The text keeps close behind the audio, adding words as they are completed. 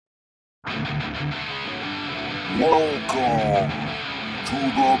Welcome to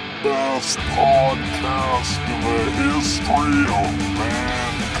the best podcast in the history of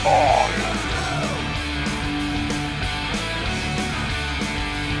mankind.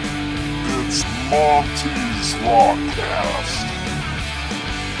 It's Monty's Rockcast.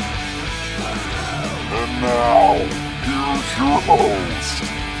 And now, here's your host,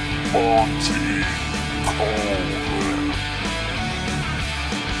 Monty Colvin.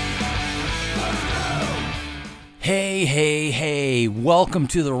 Hey, welcome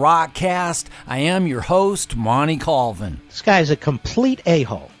to the Rockcast. I am your host, Monty Colvin. This guy's a complete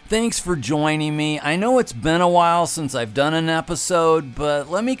a-hole. Thanks for joining me. I know it's been a while since I've done an episode, but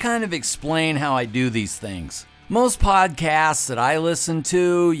let me kind of explain how I do these things. Most podcasts that I listen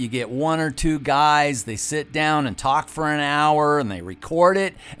to, you get one or two guys, they sit down and talk for an hour, and they record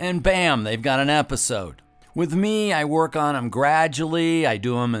it, and bam, they've got an episode. With me, I work on them gradually, I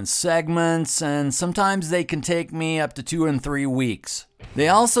do them in segments, and sometimes they can take me up to 2 and 3 weeks. They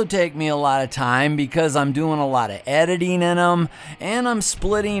also take me a lot of time because I'm doing a lot of editing in them, and I'm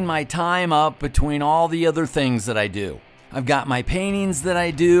splitting my time up between all the other things that I do. I've got my paintings that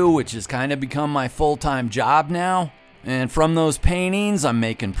I do, which has kind of become my full-time job now, and from those paintings, I'm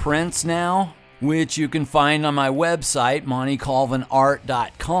making prints now, which you can find on my website,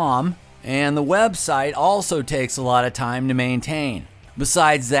 montycolvinart.com. And the website also takes a lot of time to maintain.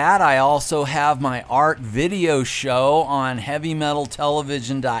 Besides that, I also have my art video show on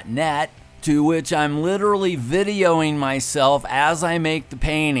heavymetaltelevision.net, to which I'm literally videoing myself as I make the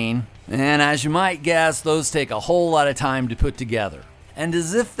painting. And as you might guess, those take a whole lot of time to put together. And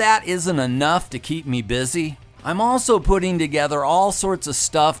as if that isn't enough to keep me busy, I'm also putting together all sorts of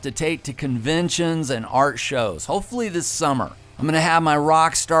stuff to take to conventions and art shows, hopefully this summer. I'm going to have my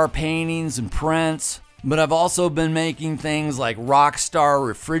Rockstar paintings and prints, but I've also been making things like Rockstar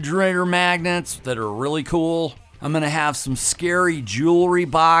refrigerator magnets that are really cool. I'm going to have some scary jewelry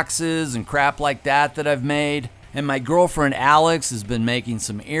boxes and crap like that I've made. And my girlfriend Alex has been making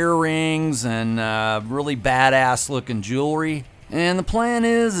some earrings and really badass looking jewelry. And the plan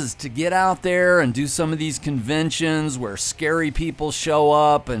is to get out there and do some of these conventions where scary people show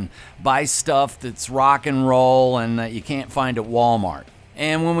up and buy stuff that's rock and roll and that you can't find at Walmart.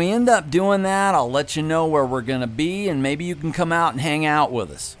 And when we end up doing that, I'll let you know where we're going to be, and maybe you can come out and hang out with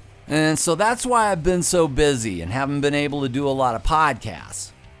us. And so that's why I've been so busy and haven't been able to do a lot of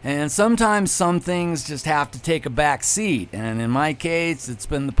podcasts. And sometimes some things just have to take a back seat, and in my case, it's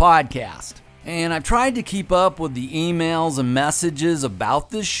been the podcast. And I've tried to keep up with the emails and messages about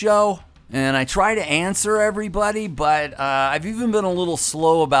this show, and I try to answer everybody, but I've even been a little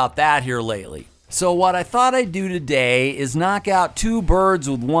slow about that here lately. So what I thought I'd do today is knock out 2 birds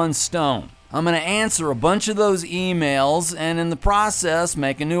with 1 stone. I'm going to answer a bunch of those emails, and in the process,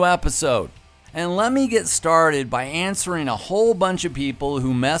 make a new episode. And let me get started by answering a whole bunch of people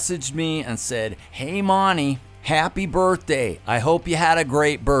who messaged me and said, "Hey Monty, happy birthday. I hope you had a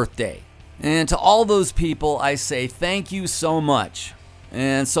great birthday." And to all those people, I say thank you so much.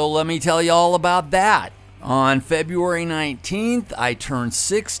 And so let me tell you all about that. On February 19th, I turned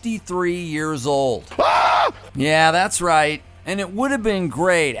 63 years old. Yeah, that's right. And it would have been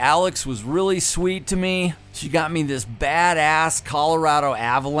great. Alex was really sweet to me. She got me this badass Colorado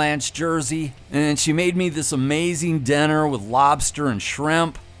Avalanche jersey. And she made me this amazing dinner with lobster and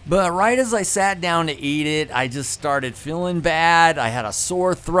shrimp. But right as I sat down to eat it, I just started feeling bad. I had a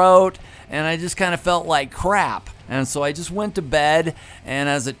sore throat, and I just kind of felt like crap. And so I just went to bed, and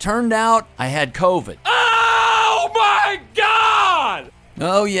as it turned out, I had COVID. Oh my God!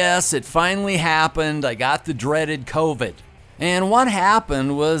 Oh yes, it finally happened. I got the dreaded COVID. And what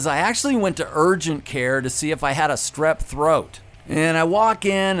happened was I actually went to urgent care to see if I had a strep throat. And I walk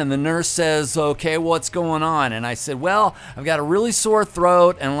in and the nurse says, "Okay, what's going on?" And I said, "Well, I've got a really sore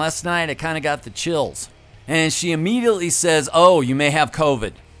throat, and last night I kind of got the chills." And she immediately says, "Oh, you may have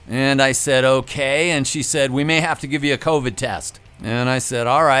COVID." And I said, "Okay." And she said, "We may have to give you a COVID test." And I said,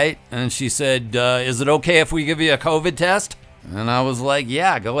 "All right." And she said, "Is it okay if we give you a COVID test?" And I was like,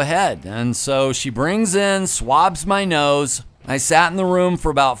 "Yeah, go ahead." And so she brings in, swabs my nose. I sat in the room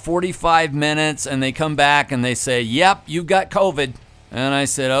for about 45 minutes, and they come back and they say, "Yep, you've got COVID." And I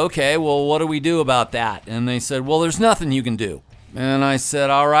said, "Okay, well, what do we do about that?" And they said, "Well, there's nothing you can do." And I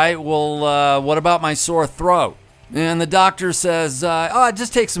said, "All right, well, what about my sore throat?" And the doctor says,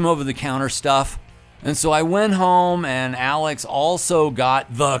 just take some over-the-counter stuff. And so I went home, and Alex also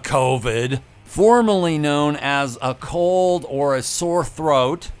got the COVID, formerly known as a cold or a sore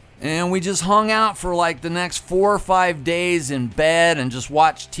throat. And we just hung out for like the next 4 or 5 days in bed and just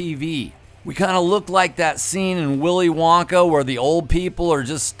watched TV. We kind of looked like that scene in Willy Wonka where the old people are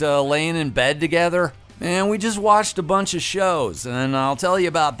just laying in bed together. And we just watched a bunch of shows, and I'll tell you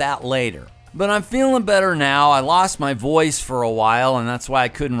about that later. But I'm feeling better now. I lost my voice for a while, and that's why I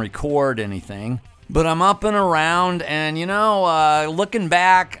couldn't record anything. But I'm up and around, and looking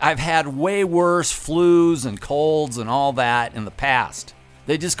back, I've had way worse flus and colds and all that in the past.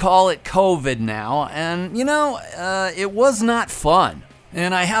 They just call it COVID now, and it was not fun.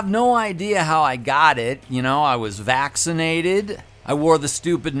 And I have no idea how I got it. I was vaccinated. I wore the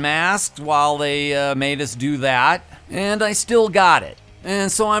stupid mask while they made us do that, and I still got it.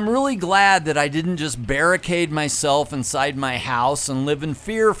 And so I'm really glad that I didn't just barricade myself inside my house and live in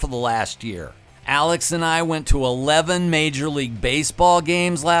fear for the last year. Alex and I went to 11 Major League Baseball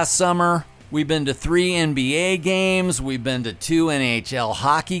games last summer. We've been to 3 NBA games. We've been to 2 NHL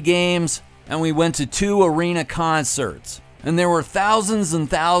hockey games. And we went to 2 arena concerts. And there were thousands and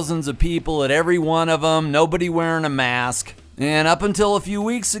thousands of people at every one of them, nobody wearing a mask. And up until a few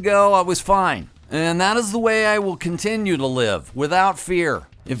weeks ago, I was fine. And that is the way I will continue to live, without fear.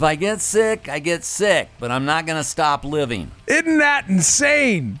 If I get sick, I get sick, but I'm not going to stop living. Isn't that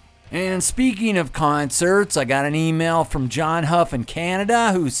insane? And speaking of concerts, I got an email from John Huff in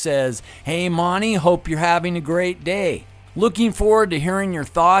Canada who says, "Hey Monty, hope you're having a great day. Looking forward to hearing your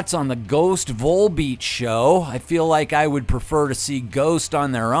thoughts on the Ghost Volbeat show. I feel like I would prefer to see Ghost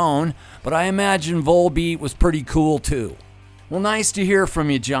on their own, but I imagine Volbeat was pretty cool too." Well, nice to hear from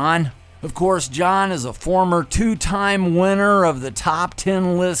you, John. Of course, John is a former 2-time winner of the Top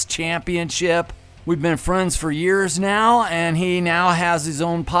 10 List Championship. We've been friends for years now, and he now has his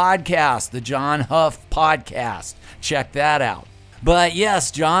own podcast, the John Huff Podcast. Check that out. But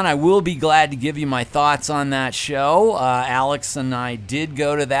yes, John, I will be glad to give you my thoughts on that show. Alex and I did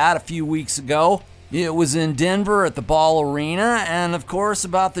go to that a few weeks ago. It was in Denver at the Ball Arena, and of course,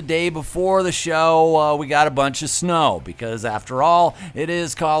 about the day before the show, we got a bunch of snow, because after all, it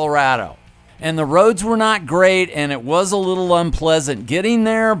is Colorado. And the roads were not great, and it was a little unpleasant getting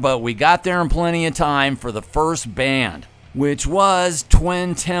there, but we got there in plenty of time for the first band, which was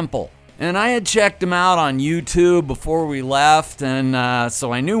Twin Temple. And I had checked them out on YouTube before we left, and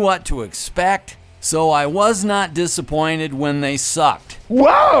so I knew what to expect. So I was not disappointed when they sucked.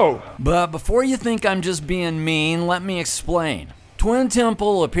 Whoa! But before you think I'm just being mean, let me explain. Twin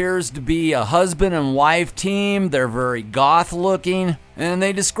Temple appears to be a husband and wife team. They're very goth looking, and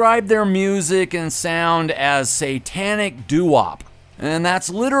they describe their music and sound as satanic doo-wop. And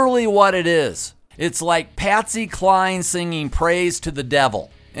that's literally what it is. It's like Patsy Cline singing praise to the devil.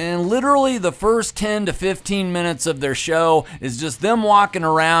 And literally the first 10 to 15 minutes of their show is just them walking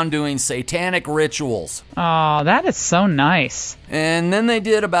around doing satanic rituals. Oh, that is so nice. And then they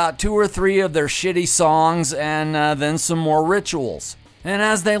did about 2 or 3 of their shitty songs and then some more rituals. And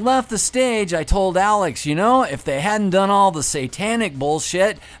as they left the stage, I told Alex, if they hadn't done all the satanic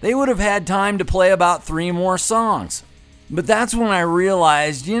bullshit, they would have had time to play about 3 more songs. But that's when I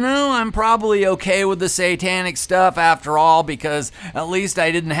realized, I'm probably okay with the satanic stuff after all, because at least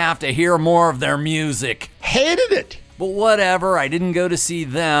I didn't have to hear more of their music. Hated it. But whatever, I didn't go to see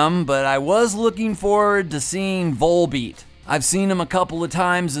them, but I was looking forward to seeing Volbeat. I've seen them a couple of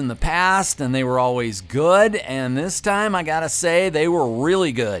times in the past, and they were always good, and this time I gotta say they were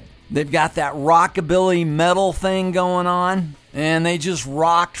really good. They've got that rockabilly metal thing going on, and they just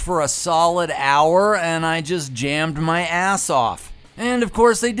rocked for a solid hour, and I just jammed my ass off. And of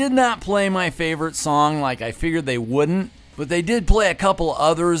course, they did not play my favorite song like I figured they wouldn't, but they did play a couple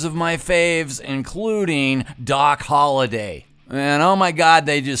others of my faves, including Doc Holliday. And oh my God,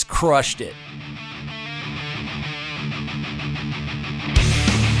 they just crushed it.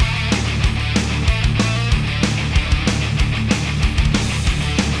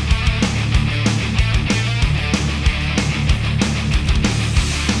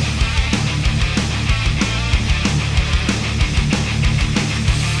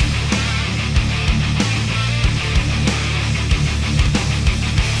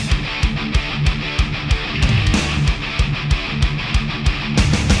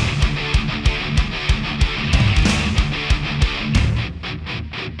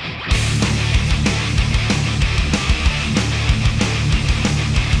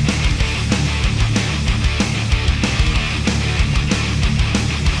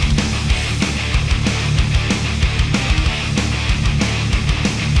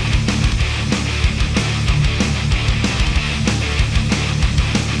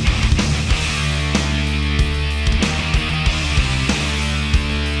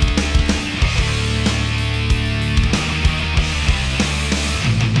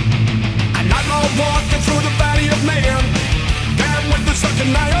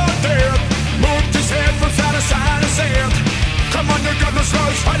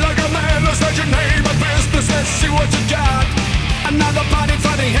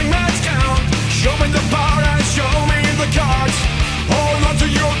 cards. Hold on to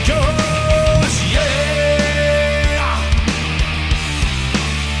your guns, yeah.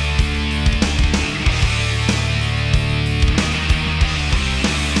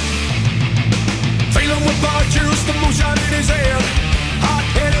 Feeling with bar juice, the moonshine in his hand. Hot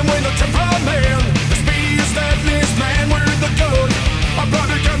headed with a temperament. The speediest, deadliest man with the gun. A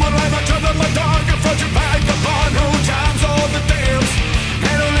brother came alive, I turned on my dog. A front your back upon who times all the dams.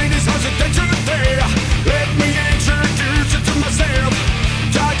 Handling this house a day to day. Let me introduce you to myself.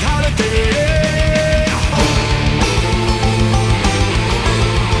 Jack Holiday.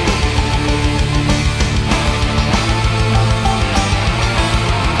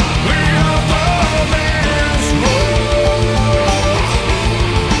 We are the man's road.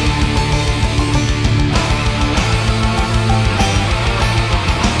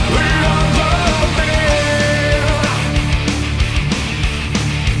 We are the man.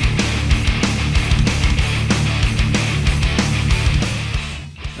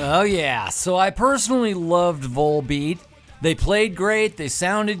 Oh yeah, so I personally loved Volbeat. They played great, they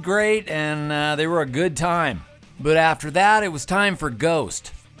sounded great, and they were a good time. But after that, it was time for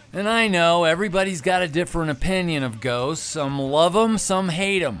Ghost. And I know everybody's got a different opinion of Ghost. Some love them, some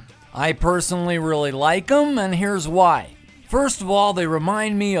hate them. I personally really like them, and here's why. First of all, they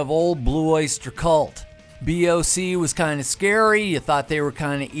remind me of old Blue Oyster Cult. BOC was kind of scary, you thought they were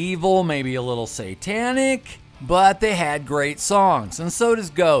kind of evil, maybe a little satanic, but they had great songs, and so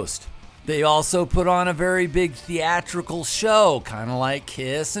does Ghost. They also put on a very big theatrical show, kind of like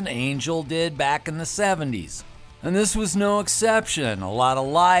Kiss and Angel did back in the 70s. And this was no exception. A lot of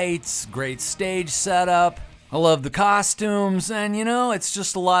lights, great stage setup. I love the costumes, and it's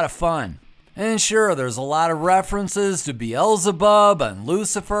just a lot of fun. And sure, there's a lot of references to Beelzebub and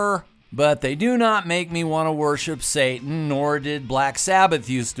Lucifer, but they do not make me want to worship Satan, nor did Black Sabbath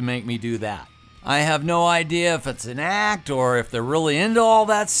used to make me do that. I have no idea if it's an act or if they're really into all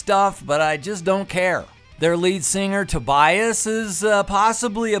that stuff, but I just don't care. Their lead singer, Tobias, is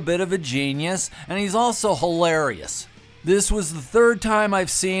possibly a bit of a genius, and he's also hilarious. This was the third time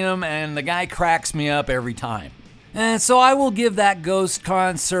I've seen him, and the guy cracks me up every time. And so I will give that Ghost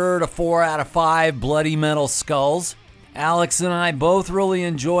concert a 4 out of 5 bloody metal skulls. Alex and I both really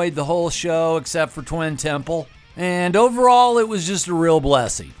enjoyed the whole show except for Twin Temple, and overall it was just a real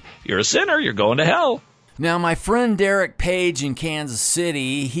blessing. You're a sinner, you're going to hell. Now, my friend Derek Page in Kansas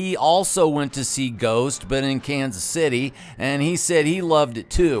City, he also went to see Ghost, but in Kansas City, and he said he loved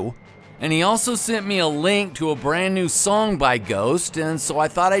it too. And he also sent me a link to a brand new song by Ghost, and so I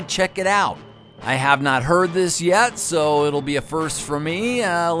thought I'd check it out. I have not heard this yet, so it'll be a first for me.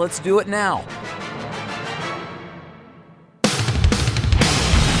 Let's do it now.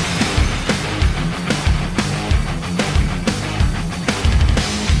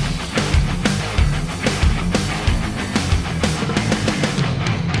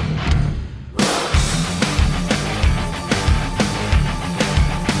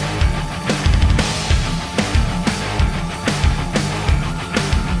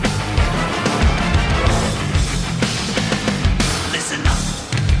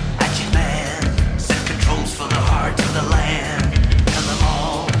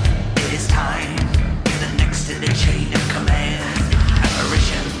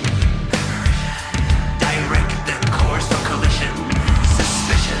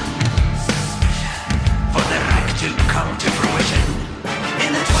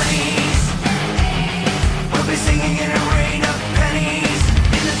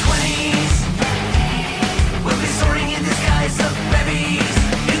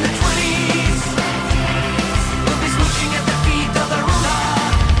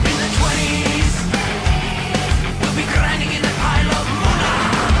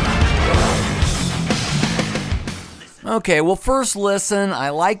 Okay, well, first listen, I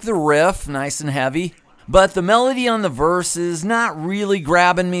like the riff, nice and heavy, but the melody on the verse is not really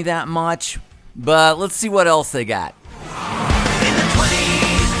grabbing me that much. But let's see what else they got. In the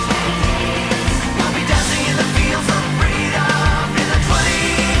 20s, we'll be dancing in the fields of freedom. In the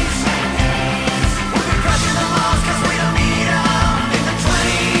 20s, we'll be crushing the laws 'cause we don't need them. In the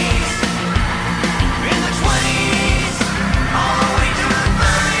 20s, all the way to the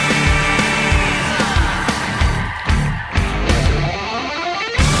 30s.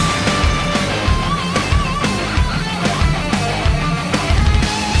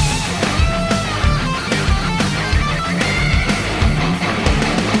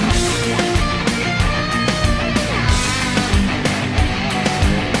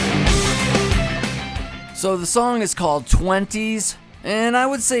 So the song is called 20s, and I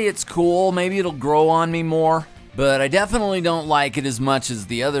would say it's cool. Maybe it'll grow on me more. But I definitely don't like it as much as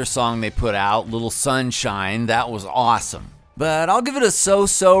the other song they put out, Little Sunshine. That was awesome. But I'll give it a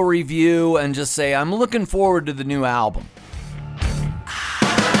so-so review and just say I'm looking forward to the new album.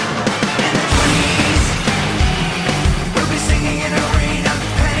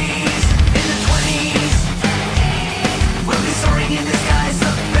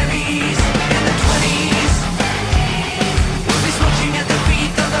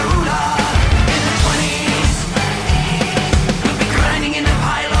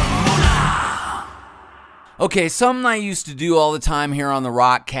 Okay, something I used to do all the time here on the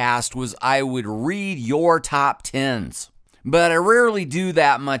Rockcast was I would read your top 10s. But I rarely do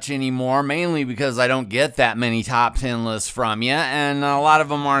that much anymore, mainly because I don't get that many top 10 lists from you, and a lot of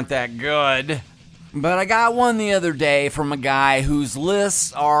them aren't that good. But I got one the other day from a guy whose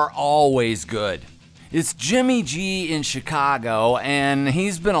lists are always good. It's Jimmy G in Chicago, and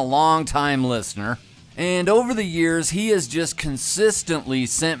he's been a long-time listener. And over the years, he has just consistently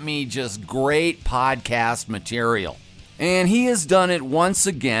sent me just great podcast material. And he has done it once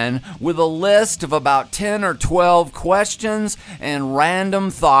again with a list of about 10 or 12 questions and random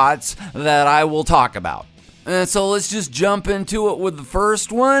thoughts that I will talk about. And so let's just jump into it with the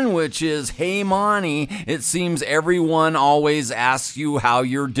first one, which is, hey Monty, it seems everyone always asks you how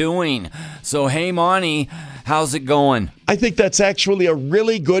you're doing. So hey Monty, how's it going? I think that's actually a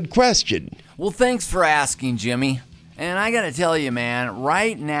really good question. Well, thanks for asking, Jimmy. And I gotta tell you, man,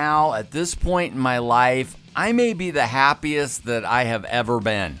 right now, at this point in my life, I may be the happiest that I have ever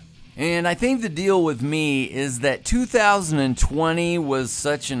been. And I think the deal with me is that 2020 was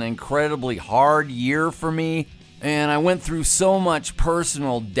such an incredibly hard year for me, and I went through so much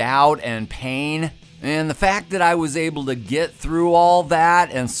personal doubt and pain. And the fact that I was able to get through all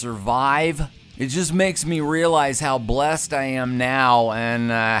that and survive, it just makes me realize how blessed I am now and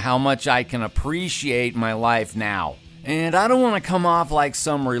how much I can appreciate my life now. And I don't want to come off like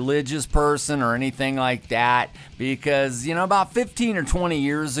some religious person or anything like that because, about 15 or 20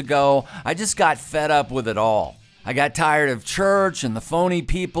 years ago, I just got fed up with it all. I got tired of church and the phony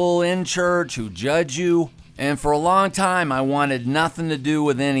people in church who judge you. And for a long time, I wanted nothing to do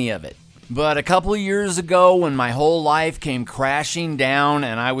with any of it. But a couple of years ago, when my whole life came crashing down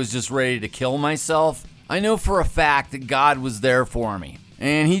and I was just ready to kill myself, I know for a fact that God was there for me.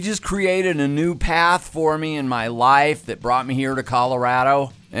 And he just created a new path for me in my life that brought me here to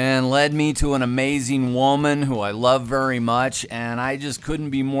Colorado and led me to an amazing woman who I love very much, and I just couldn't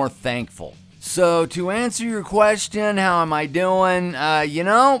be more thankful. So to answer your question, how am I doing?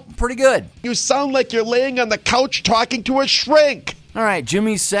 Pretty good. You sound like you're laying on the couch talking to a shrink. All right,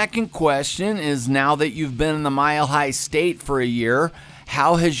 Jimmy's second question is, now that you've been in the Mile High State for a year,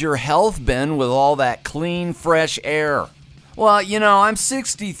 how has your health been with all that clean, fresh air? Well, I'm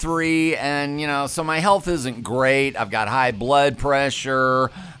 63 and, so my health isn't great. I've got high blood pressure,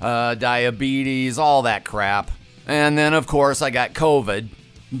 diabetes, all that crap. And then, of course, I got COVID.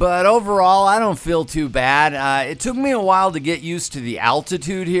 But overall, I don't feel too bad. It took me a while to get used to the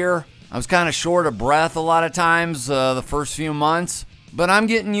altitude here. I was kind of short of breath a lot of times the first few months. But I'm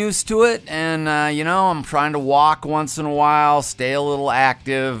getting used to it, and, I'm trying to walk once in a while, stay a little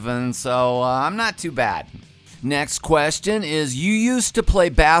active, and so I'm not too bad. Next question is, you used to play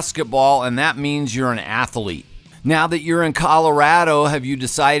basketball, and that means you're an athlete. Now that you're in Colorado, have you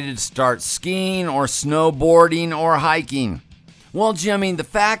decided to start skiing or snowboarding or hiking? Well, Jimmy, the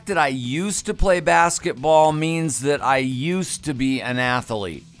fact that I used to play basketball means that I used to be an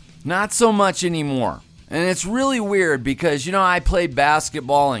athlete. Not so much anymore. And it's really weird because, I played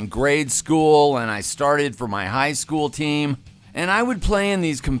basketball in grade school and I started for my high school team. And I would play in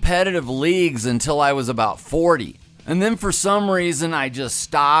these competitive leagues until I was about 40. And then for some reason, I just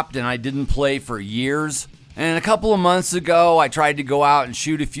stopped and I didn't play for years. And a couple of months ago, I tried to go out and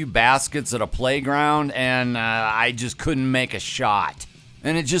shoot a few baskets at a playground, and I just couldn't make a shot.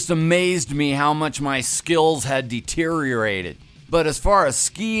 And it just amazed me how much my skills had deteriorated. But as far as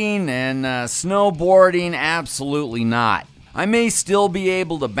skiing and snowboarding, absolutely not. I may still be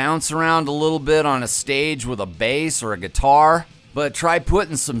able to bounce around a little bit on a stage with a bass or a guitar, but try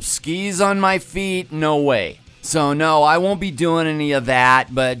putting some skis on my feet, no way. So no, I won't be doing any of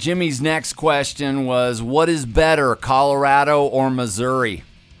that, but Jimmy's next question was, what is better, Colorado or Missouri?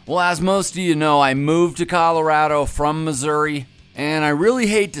 Well, as most of you know, I moved to Colorado from Missouri, and I really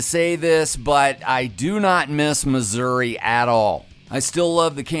hate to say this, but I do not miss Missouri at all. I still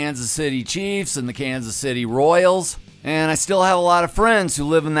love the Kansas City Chiefs and the Kansas City Royals, and I still have a lot of friends who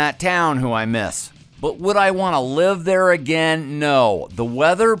live in that town who I miss. But would I want to live there again? No. The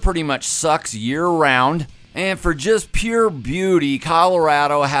weather pretty much sucks year-round, and for just pure beauty,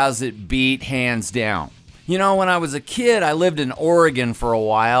 Colorado has it beat hands down. You know, when I was a kid, I lived in Oregon for a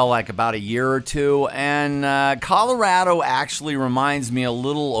while, like about a year or two, and Colorado actually reminds me a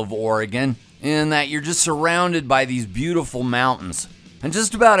little of Oregon in that you're just surrounded by these beautiful mountains. And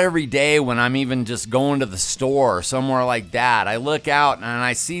just about every day when I'm even just going to the store or somewhere like that, I look out and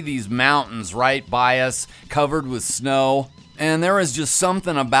I see these mountains right by us covered with snow. And there is just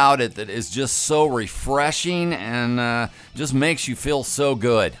something about it that is just so refreshing and just makes you feel so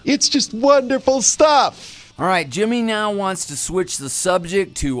good. It's just wonderful stuff. All right, Jimmy now wants to switch the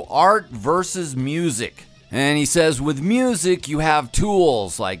subject to art versus music. And he says, with music, you have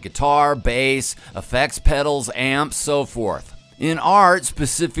tools like guitar, bass, effects pedals, amps, so forth. In art,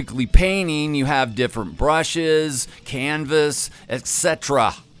 specifically painting, you have different brushes, canvas,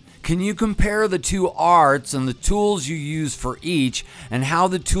 etc. Can you compare the two arts and the tools you use for each and how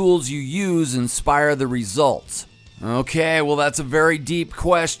the tools you use inspire the results? Okay, well, that's a very deep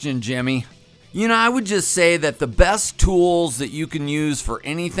question, Jimmy. You know, I would just say that the best tools that you can use for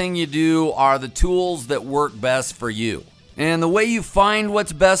anything you do are the tools that work best for you. And the way you find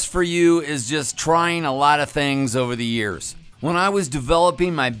what's best for you is just trying a lot of things over the years. When I was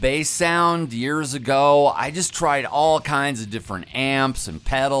developing my bass sound years ago, I just tried all kinds of different amps and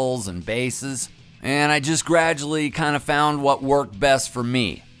pedals and basses, and I just gradually kind of found what worked best for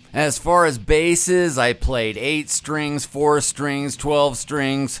me. As far as basses, I played 8 strings, 4 strings, 12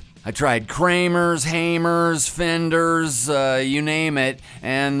 strings. I tried Kramers, Hamers, Fenders, you name it,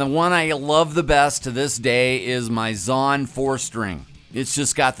 and the one I love the best to this day is my Zahn 4-string. It's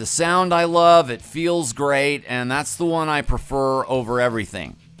just got the sound I love, it feels great, and that's the one I prefer over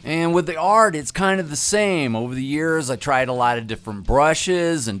everything. And with the art, it's kind of the same. Over the years, I tried a lot of different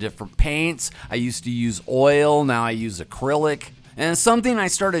brushes and different paints. I used to use oil, now I use acrylic. And something I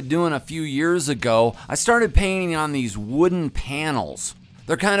started doing a few years ago, I started painting on these wooden panels.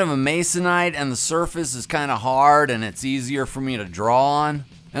 They're kind of a masonite, and the surface is kind of hard, and it's easier for me to draw on.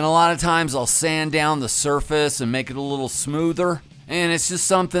 And a lot of times, I'll sand down the surface and make it a little smoother. And it's just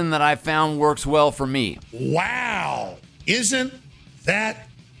something that I found works well for me. Wow. Isn't that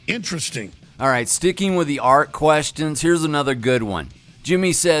interesting? All right, sticking with the art questions, here's another good one.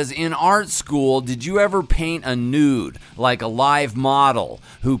 Jimmy says, in art school, did you ever paint a nude, like a live model,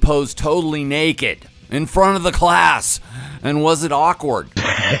 who posed totally naked in front of the class? And was it awkward?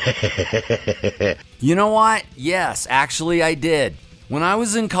 You know what? Yes, actually I did. When I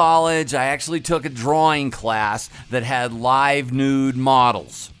was in college, I actually took a drawing class that had live nude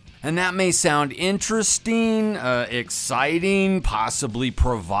models. And that may sound interesting, exciting, possibly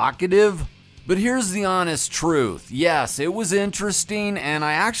provocative, but here's the honest truth. Yes, it was interesting, and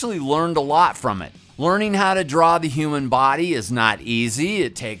I actually learned a lot from it. Learning how to draw the human body is not easy.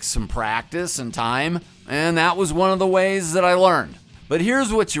 It takes some practice and time, and that was one of the ways that I learned. But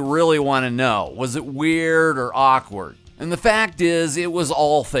here's what you really want to know. Was it weird or awkward? And the fact is, it was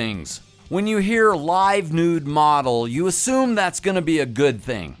all things. When you hear live nude model, you assume that's going to be a good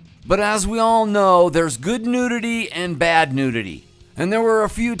thing. But as we all know, there's good nudity and bad nudity. And there were a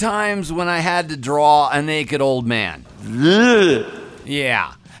few times when I had to draw a naked old man.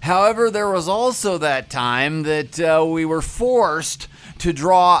 Yeah. However, there was also that time that we were forced to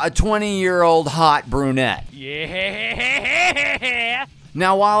draw a 20-year-old hot brunette. Yeah.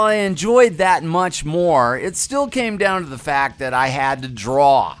 Now, while I enjoyed that much more, it still came down to the fact that I had to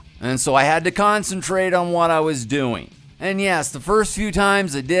draw. And so I had to concentrate on what I was doing. And yes, the first few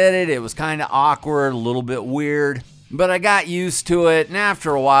times I did it, it was kind of awkward, a little bit weird. But I got used to it, and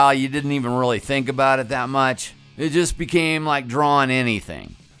after a while, you didn't even really think about it that much. It just became like drawing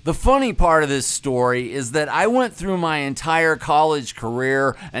anything. The funny part of this story is that I went through my entire college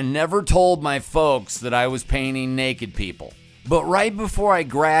career and never told my folks that I was painting naked people. But right before I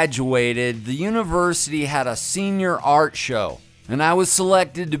graduated, the university had a senior art show, and I was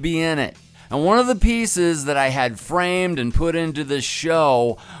selected to be in it. And one of the pieces that I had framed and put into this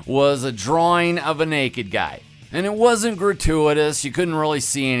show was a drawing of a naked guy. And it wasn't gratuitous, you couldn't really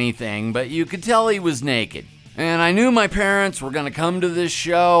see anything, but you could tell he was naked. And I knew my parents were going to come to this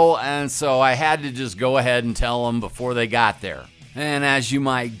show, and so I had to just go ahead and tell them before they got there. And as you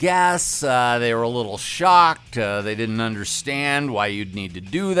might guess, they were a little shocked. They didn't understand why you'd need to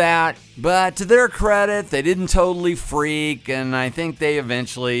do that. But to their credit, they didn't totally freak, and I think they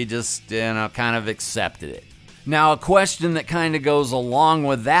eventually just, kind of accepted it. Now, a question that kind of goes along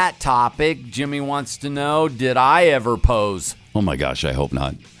with that topic, Jimmy wants to know, did I ever pose? Oh my gosh, I hope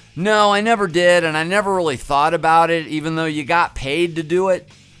not. No, I never did, and I never really thought about it, even though you got paid to do it.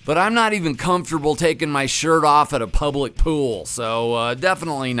 But I'm not even comfortable taking my shirt off at a public pool, so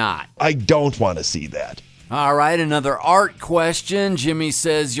definitely not. I don't want to see that. All right, another art question. Jimmy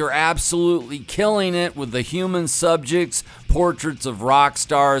says, you're absolutely killing it with the human subjects, portraits of rock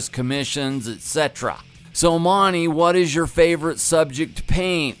stars, commissions, etc. So, Monty, what is your favorite subject to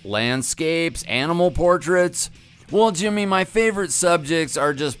paint? Landscapes, animal portraits? Well, Jimmy, my favorite subjects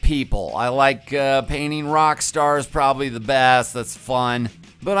are just people. I like painting rock stars, probably the best. That's fun.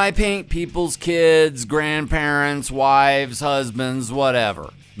 But I paint people's kids, grandparents, wives, husbands, whatever.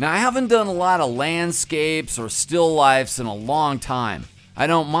 Now, I haven't done a lot of landscapes or still lifes in a long time. I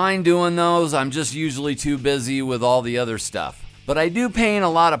don't mind doing those. I'm just usually too busy with all the other stuff. But I do paint a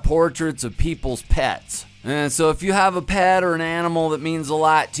lot of portraits of people's pets. And so if you have a pet or an animal that means a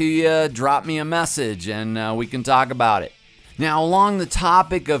lot to you, drop me a message and we can talk about it. Now, along the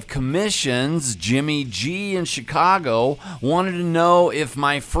topic of commissions, Jimmy G in Chicago wanted to know if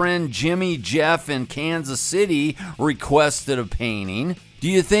my friend Jimmy Jeff in Kansas City requested a painting. Do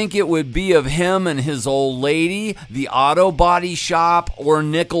you think it would be of him and his old lady, the auto body shop, or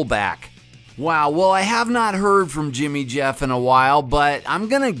Nickelback? Wow, well, I have not heard from Jimmy Jeff in a while, but I'm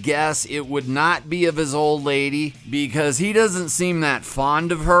going to guess it would not be of his old lady because he doesn't seem that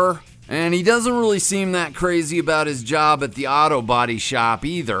fond of her, and he doesn't really seem that crazy about his job at the auto body shop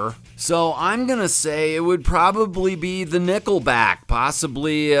either. So I'm going to say it would probably be the Nickelback,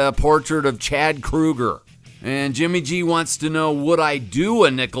 possibly a portrait of Chad Kroeger. And Jimmy G wants to know, would I do a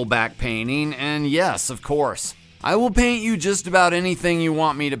Nickelback painting? And yes, of course. I will paint you just about anything you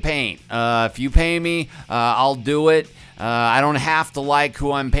want me to paint. If you pay me, I'll do it. I don't have to like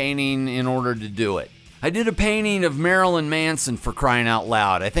who I'm painting in order to do it. I did a painting of Marilyn Manson, for crying out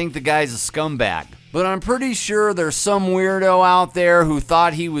loud. I think the guy's a scumbag. But I'm pretty sure there's some weirdo out there who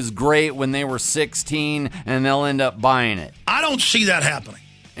thought he was great when they were 16 and they'll end up buying it. I don't see that happening.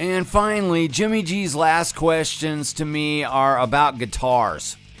 And finally, Jimmy G's last questions to me are about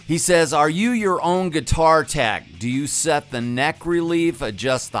guitars. He says, are you your own guitar tech? Do you set the neck relief,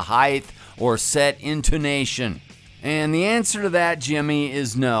 adjust the height, or set intonation? And the answer to that, Jimmy,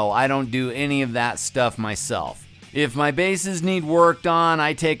 is no. I don't do any of that stuff myself. If my basses need worked on,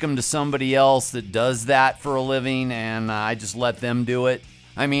 I take them to somebody else that does that for a living, and I just let them do it.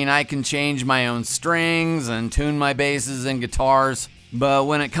 I mean, I can change my own strings and tune my basses and guitars, but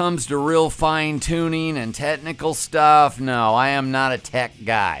when it comes to real fine tuning and technical stuff, no, I am not a tech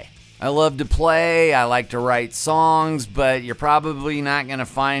guy. I love to play, I like to write songs, but you're probably not going to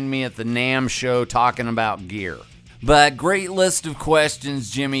find me at the NAMM show talking about gear. But great list of questions,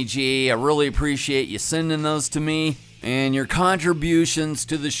 Jimmy G. I really appreciate you sending those to me, and your contributions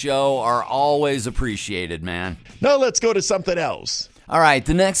to the show are always appreciated, man. Now let's go to something else. All right,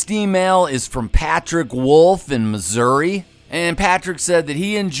 the next email is from Patrick Wolf in Missouri. And Patrick said that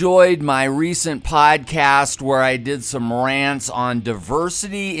he enjoyed my recent podcast where I did some rants on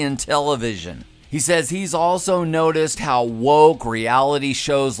diversity in television. He says he's also noticed how woke reality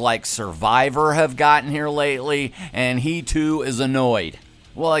shows like Survivor have gotten here lately, and he too is annoyed.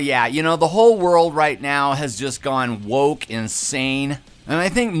 Well, yeah, you know, the whole world right now has just gone woke insane. And I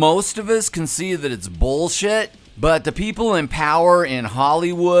think most of us can see that it's bullshit, but the people in power in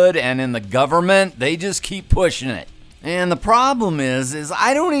Hollywood and in the government, they just keep pushing it. And the problem is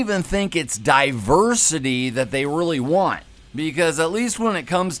I don't even think it's diversity that they really want. Because at least when it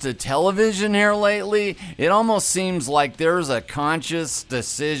comes to television here lately, it almost seems like there's a conscious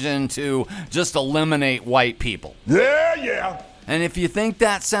decision to just eliminate white people. Yeah. And if you think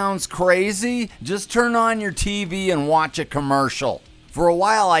that sounds crazy, just turn on your TV and watch a commercial. For a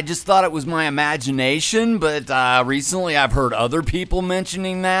while, I just thought it was my imagination, but recently I've heard other people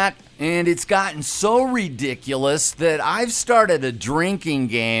mentioning that. And it's gotten so ridiculous that I've started a drinking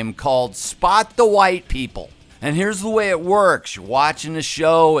game called Spot the White People. And here's the way it works. You're watching a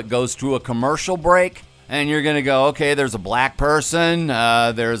show, it goes to a commercial break, and you're going to go, okay, there's a black person,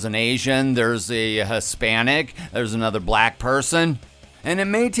 there's an Asian, there's a Hispanic, there's another black person. And it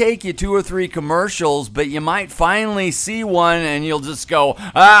may take you 2 or 3 commercials, but you might finally see one and you'll just go,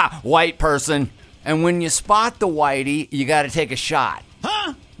 white person. And when you spot the whitey, you got to take a shot.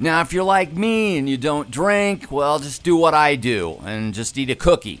 Huh? Now, if you're like me and you don't drink, well, just do what I do and just eat a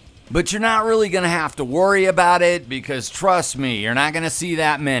cookie. But you're not really going to have to worry about it because, trust me, you're not going to see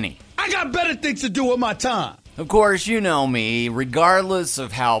that many. I got better things to do with my time. Of course, you know me, regardless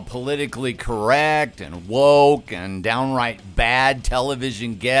of how politically correct and woke and downright bad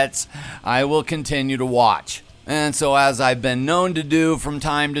television gets, I will continue to watch. And so, as I've been known to do from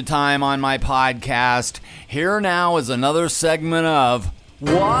time to time on my podcast, here now is another segment of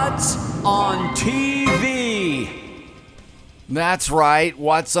What's on TV? That's right,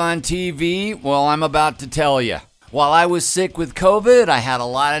 what's on TV? Well, I'm about to tell you. While I was sick with COVID, I had a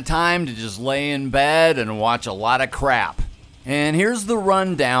lot of time to just lay in bed and watch a lot of crap. And here's the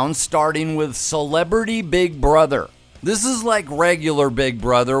rundown, starting with Celebrity Big Brother. This is like regular Big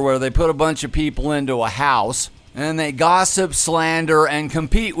Brother, where they put a bunch of people into a house and they gossip, slander, and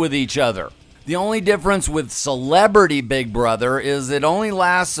compete with each other. The only difference with Celebrity Big Brother is it only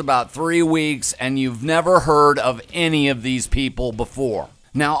lasts about 3 weeks and you've never heard of any of these people before.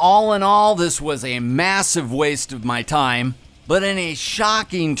 Now, all in all, this was a massive waste of my time, but in a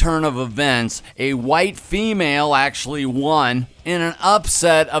shocking turn of events, a white female actually won in an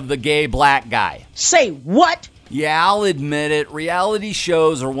upset of the gay black guy. Say what? Yeah, I'll admit it, reality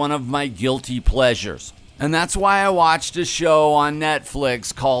shows are one of my guilty pleasures. And that's why I watched a show on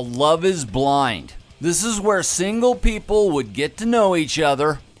Netflix called Love is Blind. This is where single people would get to know each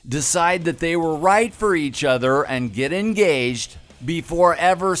other, decide that they were right for each other, and get engaged before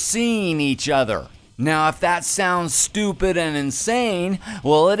ever seeing each other. Now, if that sounds stupid and insane,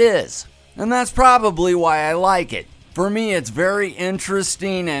 well, it is. And that's probably why I like it. For me, it's very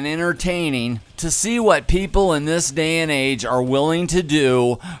interesting and entertaining to see what people in this day and age are willing to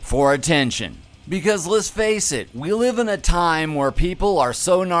do for attention. Because let's face it, we live in a time where people are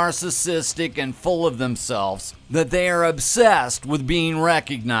so narcissistic and full of themselves that they are obsessed with being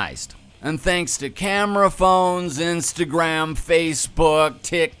recognized. And thanks to camera phones, Instagram, Facebook,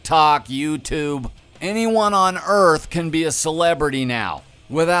 TikTok, YouTube, anyone on earth can be a celebrity now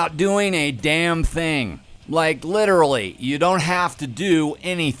without doing a damn thing. Like literally, you don't have to do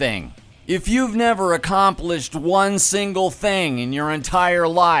anything. If you've never accomplished one single thing in your entire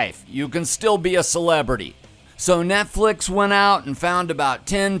life, you can still be a celebrity. So Netflix went out and found about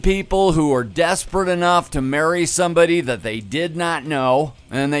 10 people who were desperate enough to marry somebody that they did not know,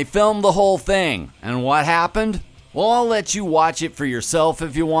 and they filmed the whole thing. And what happened? Well, I'll let you watch it for yourself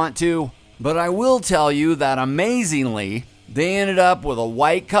if you want to, but I will tell you that amazingly, they ended up with a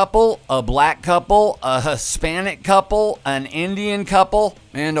white couple, a black couple, a Hispanic couple, an Indian couple,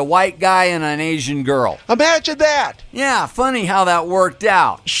 and a white guy and an Asian girl. Imagine that. Yeah, funny how that worked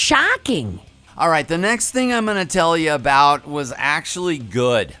out. Shocking. All right, the next thing I'm going to tell you about was actually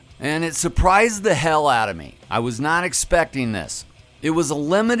good, and it surprised the hell out of me. I was not expecting this. It was a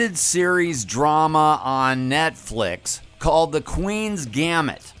limited series drama on Netflix called The Queen's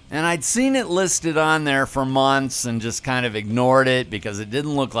Gambit. And I'd seen it listed on there for months and just kind of ignored it because it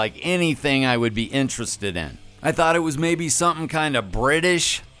didn't look like anything I would be interested in. I thought it was maybe something kind of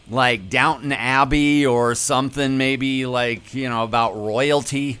British, like Downton Abbey or something maybe like, about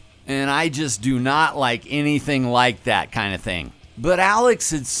royalty. And I just do not like anything like that kind of thing. But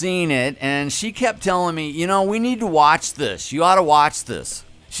Alex had seen it and she kept telling me, we need to watch this. You ought to watch this.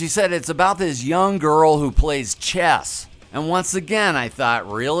 She said it's about this young girl who plays chess. And once again, I thought,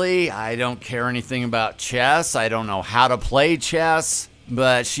 really? I don't care anything about chess. I don't know how to play chess.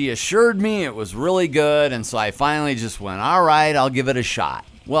 But she assured me it was really good, and so I finally just went, all right, I'll give it a shot.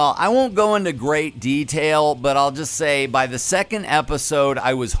 Well, I won't go into great detail, but I'll just say by the second episode,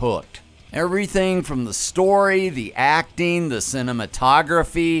 I was hooked. Everything from the story, the acting, the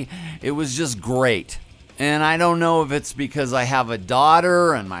cinematography, it was just great. And I don't know if it's because I have a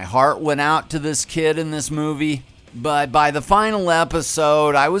daughter and my heart went out to this kid in this movie. But by the final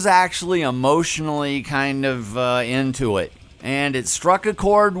episode, I was actually emotionally kind of into it. And it struck a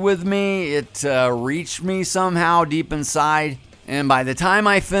chord with me. It reached me somehow deep inside. And by the time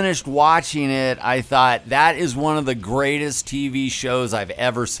I finished watching it, I thought that is one of the greatest TV shows I've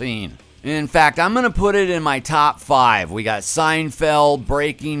ever seen. In fact, I'm going to put it in my top 5. We got Seinfeld,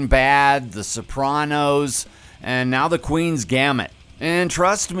 Breaking Bad, The Sopranos, and now The Queen's Gambit. And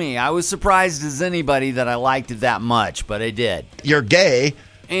trust me, I was surprised as anybody that I liked it that much, but I did. You're gay.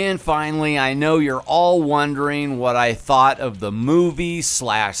 And finally, I know you're all wondering what I thought of the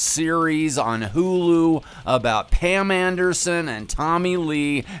movie/series on Hulu about Pam Anderson and Tommy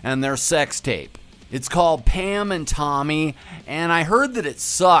Lee and their sex tape. It's called Pam and Tommy, and I heard that it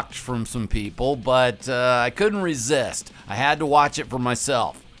sucked from some people, but I couldn't resist. I had to watch it for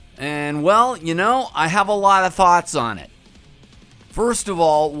myself. And well, I have a lot of thoughts on it. First of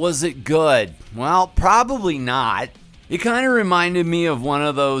all, was it good? Well, probably not. It kind of reminded me of one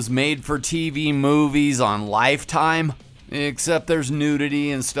of those made-for-TV movies on Lifetime, except there's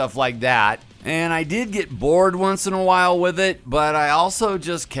nudity and stuff like that. And I did get bored once in a while with it, but I also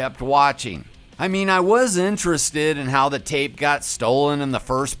just kept watching. I mean, I was interested in how the tape got stolen in the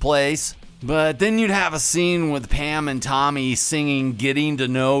first place, but then you'd have a scene with Pam and Tommy singing Getting to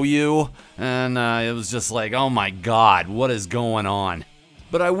Know You, and it was just like, oh my God, what is going on?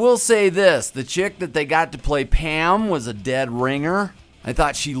 But I will say this, the chick that they got to play Pam was a dead ringer, I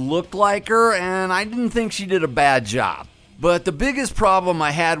thought she looked like her, and I didn't think she did a bad job. But the biggest problem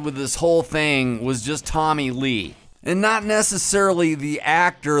I had with this whole thing was just Tommy Lee, and not necessarily the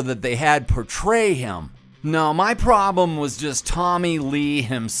actor that they had portray him. No, my problem was just Tommy Lee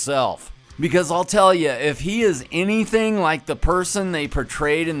himself. Because I'll tell you, if he is anything like the person they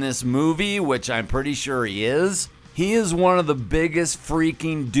portrayed in this movie, which I'm pretty sure he is one of the biggest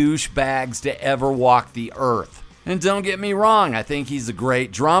freaking douchebags to ever walk the earth. And don't get me wrong, I think he's a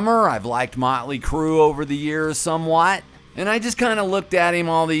great drummer. I've liked Motley Crue over the years somewhat. And I just kind of looked at him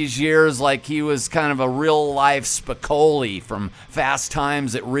all these years like he was kind of a real-life Spicoli from Fast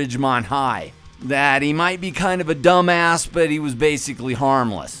Times at Ridgemont High. That he might be kind of a dumbass, but he was basically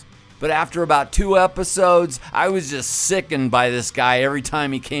harmless. But after about 2 episodes, I was just sickened by this guy every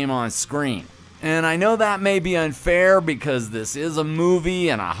time he came on screen. And I know that may be unfair because this is a movie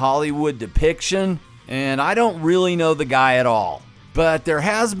and a Hollywood depiction, and I don't really know the guy at all. But there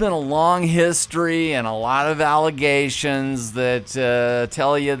has been a long history and a lot of allegations that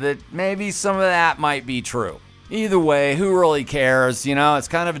tell you that maybe some of that might be true. Either way, who really cares? You know, it's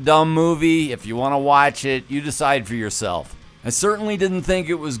kind of a dumb movie. If you want to watch it, you decide for yourself. I certainly didn't think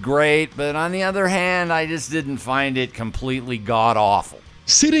it was great, but on the other hand, I just didn't find it completely god-awful.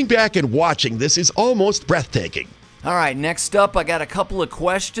 Sitting back and watching this is almost breathtaking. All right, next up, I got a couple of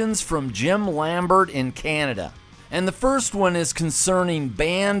questions from Jim Lambert in Canada. And the first one is concerning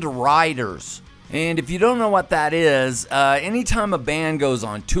band riders. And if you don't know what that is, anytime a band goes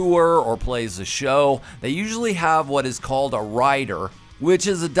on tour or plays a show, they usually have what is called a rider, which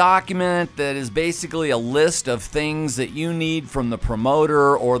is a document that is basically a list of things that you need from the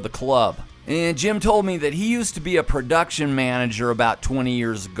promoter or the club. And Jim told me that he used to be a production manager about 20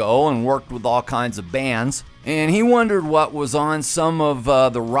 years ago and worked with all kinds of bands. And he wondered what was on some of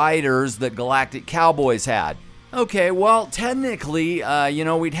the riders that Galactic Cowboys had. Okay, well, technically,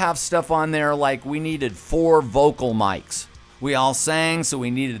 we'd have stuff on there like we needed 4 vocal mics. We all sang, so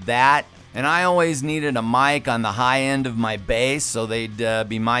we needed that. And I always needed a mic on the high end of my bass, so they'd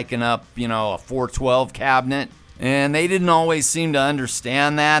be micing up, a 412 cabinet. And they didn't always seem to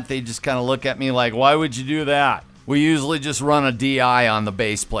understand that. They just kind of look at me like, why would you do that? We usually just run a DI on the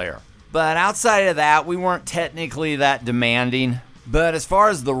bass player. But outside of that, we weren't technically that demanding. But as far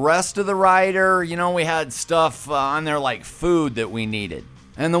as the rest of the rider, we had stuff on there like food that we needed.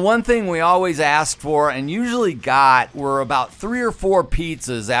 And the one thing we always asked for and usually got were about 3 or 4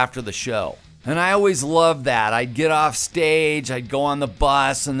 pizzas after the show. And I always loved that. I'd get off stage, I'd go on the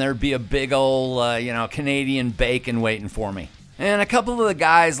bus, and there'd be a big old, Canadian bacon waiting for me. And a couple of the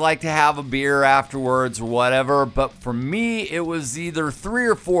guys like to have a beer afterwards or whatever, but for me, it was either 3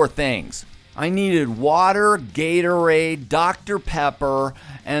 or 4 things. I needed water, Gatorade, Dr. Pepper,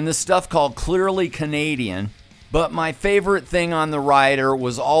 and this stuff called Clearly Canadian. But my favorite thing on the rider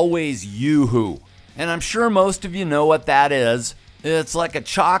was always Yoo-Hoo. And I'm sure most of you know what that is. It's like a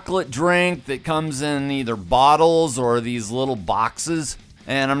chocolate drink that comes in either bottles or these little boxes.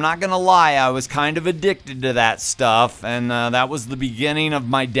 And I'm not going to lie, I was kind of addicted to that stuff, and that was the beginning of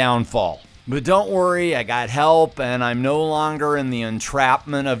my downfall. But don't worry, I got help, and I'm no longer in the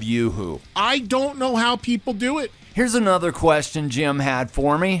entrapment of Yoo-Hoo. I don't know how people do it. Here's another question Jim had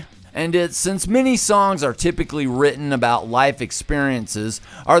for me. And it's, since many songs are typically written about life experiences,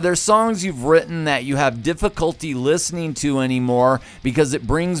 are there songs you've written that you have difficulty listening to anymore because it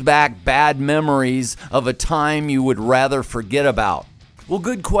brings back bad memories of a time you would rather forget about? Well,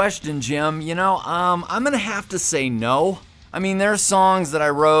 good question, Jim. I'm going to have to say no. I mean, there are songs that I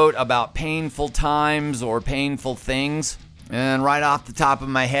wrote about painful times or painful things. And right off the top of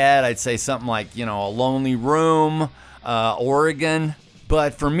my head, I'd say something like, A Lonely Room, Oregon.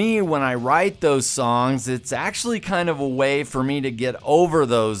 But for me, when I write those songs, it's actually kind of a way for me to get over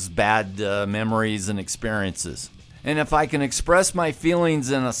those bad memories and experiences. And if I can express my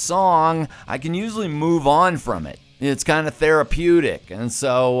feelings in a song, I can usually move on from it. It's kind of therapeutic. And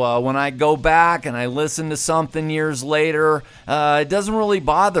so when I go back and I listen to something years later, it doesn't really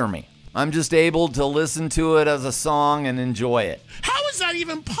bother me. I'm just able to listen to it as a song and enjoy it. How is that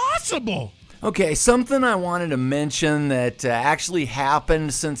even possible? Okay, something I wanted to mention that actually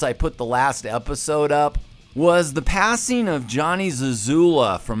happened since I put the last episode up was the passing of Johnny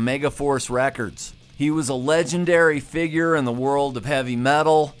Zazula from Megaforce Records. He was a legendary figure in the world of heavy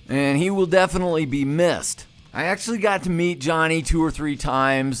metal, and he will definitely be missed. I actually got to meet Johnny 2 or 3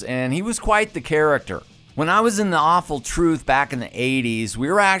 times, and he was quite the character. When I was in the Awful Truth back in the 80s, we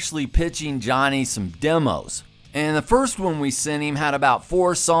were actually pitching Johnny some demos. And the first one we sent him had about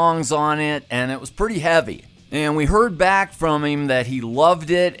 4 songs on it, and it was pretty heavy. And we heard back from him that he loved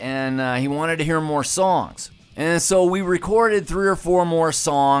it, and he wanted to hear more songs. And so we recorded 3 or 4 more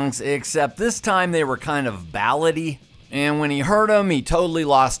songs, except this time they were kind of ballady. And when he heard them, he totally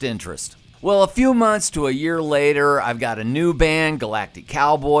lost interest. Well, a few months to a year later, I've got a new band, Galactic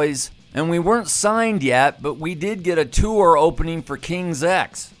Cowboys. And we weren't signed yet, but we did get a tour opening for King's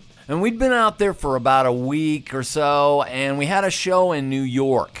X. And we'd been out there for about a week or so, and we had a show in New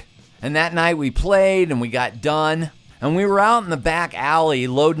York. And that night we played and we got done. And we were out in the back alley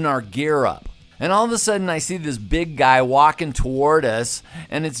loading our gear up. And all of a sudden I see this big guy walking toward us,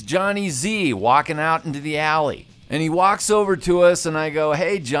 and it's Johnny Z walking out into the alley. And he walks over to us and I go,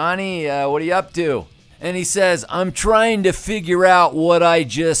 "Hey Johnny, what are you up to?" And he says, "I'm trying to figure out what I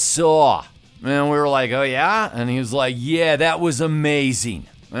just saw." And we were like, "Oh yeah?" And he was like, "Yeah, that was amazing."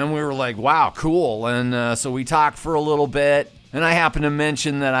 And we were like, "Wow, cool." And so we talked for a little bit. And I happened to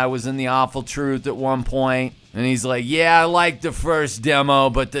mention that I was in The Awful Truth at one point. And he's like, "Yeah, I liked the first demo,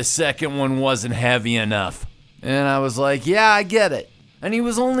 but the second one wasn't heavy enough." And I was like, "Yeah, I get it." And he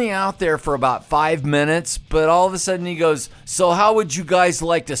was only out there for about 5 minutes, but all of a sudden he goes, "So how would you guys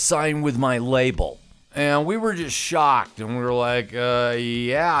like to sign with my label?" And we were just shocked, and we were like,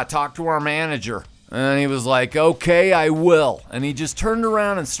 "Yeah, talk to our manager." And he was like, "Okay, I will." And he just turned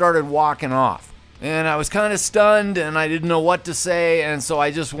around and started walking off. And I was kind of stunned, and I didn't know what to say, and so I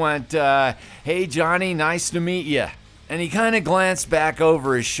just went, "Hey, Johnny, nice to meet you." And he kind of glanced back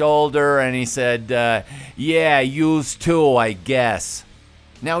over his shoulder, and he said, "Yeah, yous too, I guess."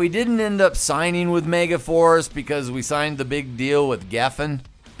 Now, he didn't end up signing with Megaforce because we signed the big deal with Geffen,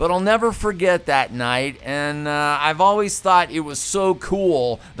 but I'll never forget that night, and I've always thought it was so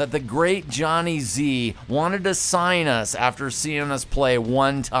cool that the great Johnny Z wanted to sign us after seeing us play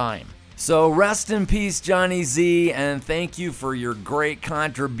one time. So rest in peace, Johnny Z, and thank you for your great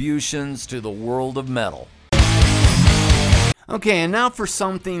contributions to the world of metal. Okay, and now for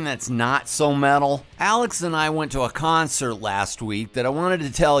something that's not so metal. Alex and I went to a concert last week that I wanted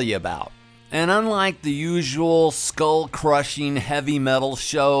to tell you about. And unlike the usual skull-crushing heavy metal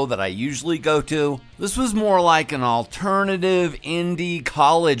show that I usually go to, this was more like an alternative indie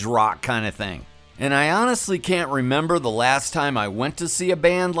college rock kind of thing. And I honestly can't remember the last time I went to see a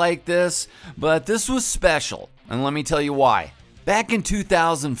band like this, but this was special, and let me tell you why. Back in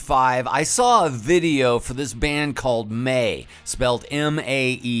 2005, I saw a video for this band called Mae, spelled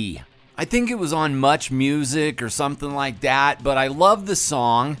M-A-E. I think it was on Much Music or something like that, but I loved the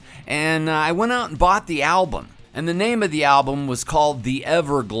song, and I went out and bought the album. And the name of the album was called The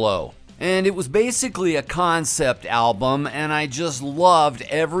Everglow. And it was basically a concept album, and I just loved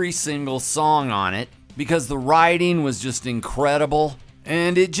every single song on it because the writing was just incredible,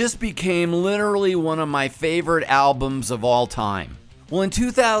 and it just became literally one of my favorite albums of all time. Well, in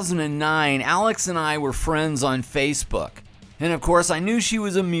 2009, Alex and I were friends on Facebook, and of course I knew she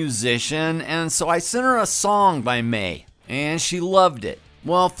was a musician, and so I sent her a song by Mae, and she loved it.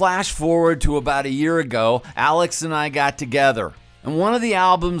 Well, flash forward to about a year ago, Alex and I got together. And one of the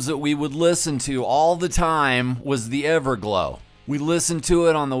albums that we would listen to all the time was The Everglow. We listened to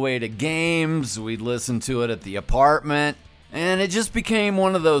it on the way to games, we'd listen to it at the apartment, and it just became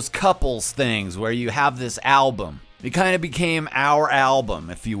one of those couples things where you have this album. It kind of became our album,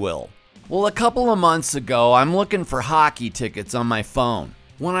 if you will. Well, a couple of months ago, I'm looking for hockey tickets on my phone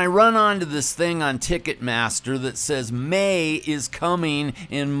when I run onto this thing on Ticketmaster that says Mae is coming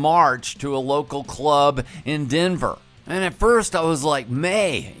in March to a local club in Denver. And at first I was like,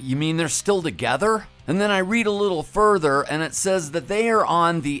 Mae, you mean they're still together? And then I read a little further and it says that they are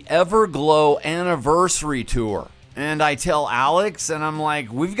on the Everglow anniversary tour. And I tell Alex and I'm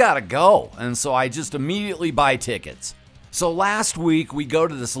like, we've got to go. And so I just immediately buy tickets. So last week we go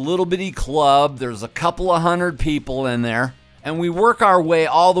to this little bitty club. There's a couple of hundred people in there. And we work our way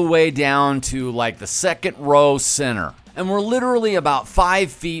all the way down to like the second row center. And we're literally about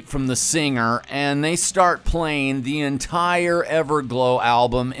 5 feet from the singer, and they start playing the entire Everglow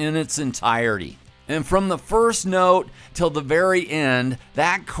album in its entirety. And from the first note till the very end,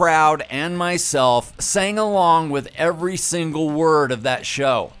 that crowd and myself sang along with every single word of that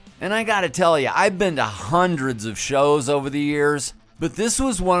show. And I gotta tell you, I've been to hundreds of shows over the years, but this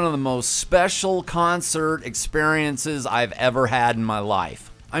was one of the most special concert experiences I've ever had in my life.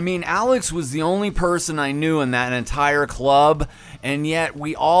 I mean, Alex was the only person I knew in that entire club, and yet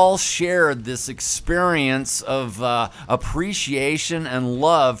we all shared this experience of appreciation and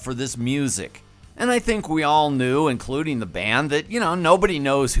love for this music. And I think we all knew, including the band, that, nobody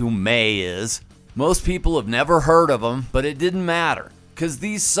knows who Mae is. Most people have never heard of them, but it didn't matter, because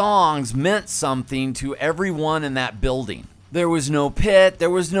these songs meant something to everyone in that building. There was no pit, there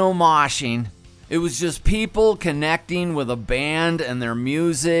was no moshing. It was just people connecting with a band and their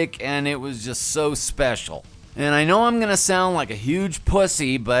music, and it was just so special. And I know I'm going to sound like a huge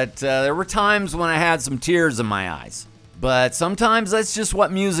pussy, but there were times when I had some tears in my eyes. But sometimes that's just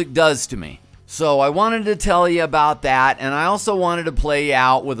what music does to me. So I wanted to tell you about that, and I also wanted to play you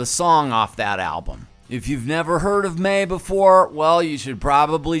out with a song off that album. If you've never heard of May before, well, you should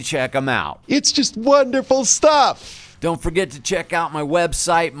probably check them out. It's just wonderful stuff. Don't forget to check out my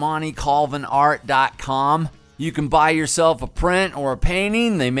website, MontyColvinArt.com. You can buy yourself a print or a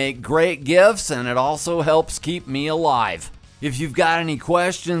painting. They make great gifts, and it also helps keep me alive. If you've got any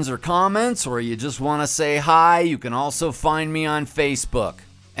questions or comments, or you just want to say hi, you can also find me on Facebook.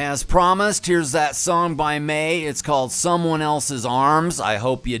 As promised, here's that song by May. It's called Someone Else's Arms. I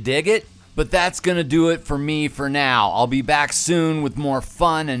hope you dig it. But that's going to do it for me for now. I'll be back soon with more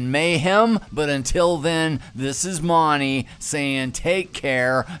fun and mayhem. But until then, this is Monty saying take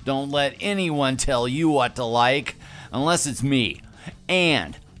care. Don't let anyone tell you what to like, unless it's me.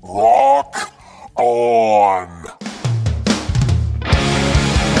 And Rock on!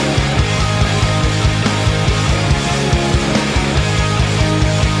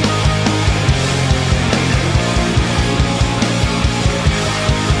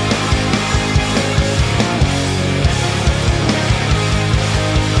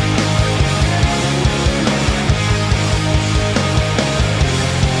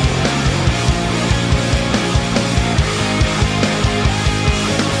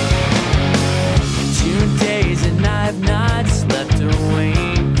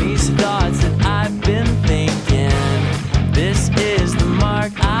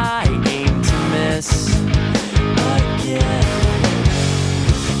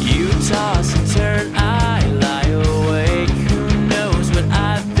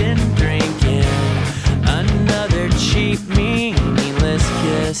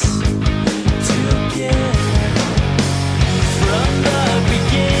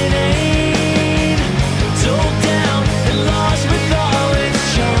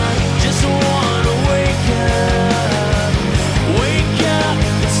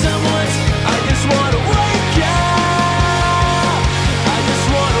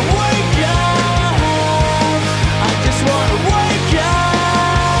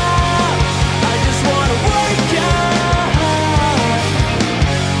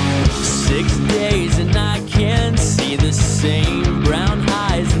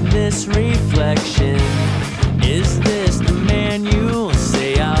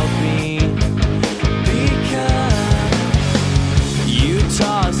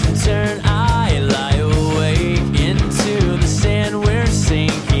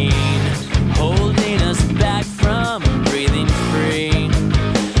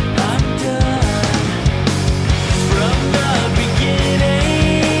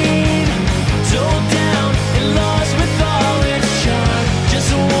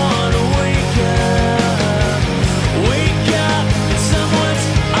 Just wanna wake up.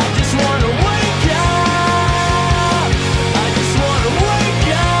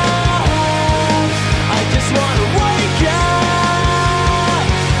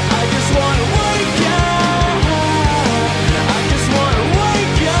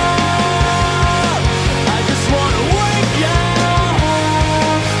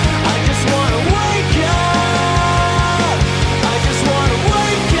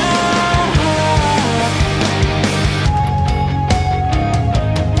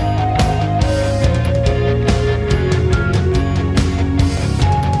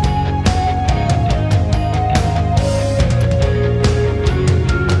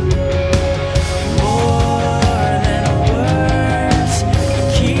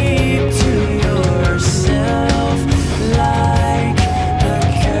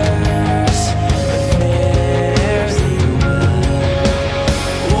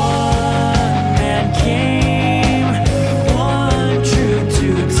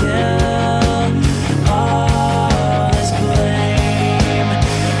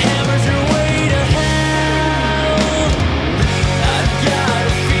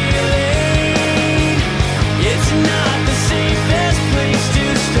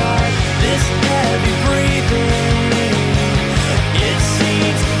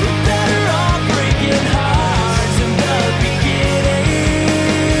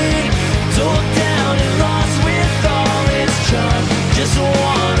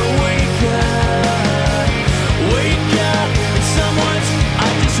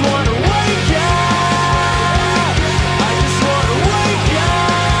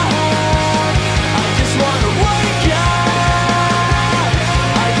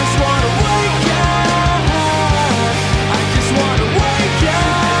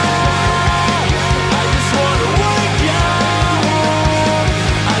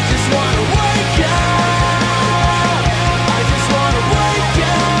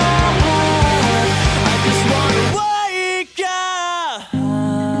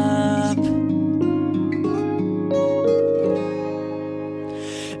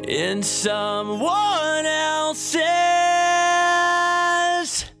 in someone else's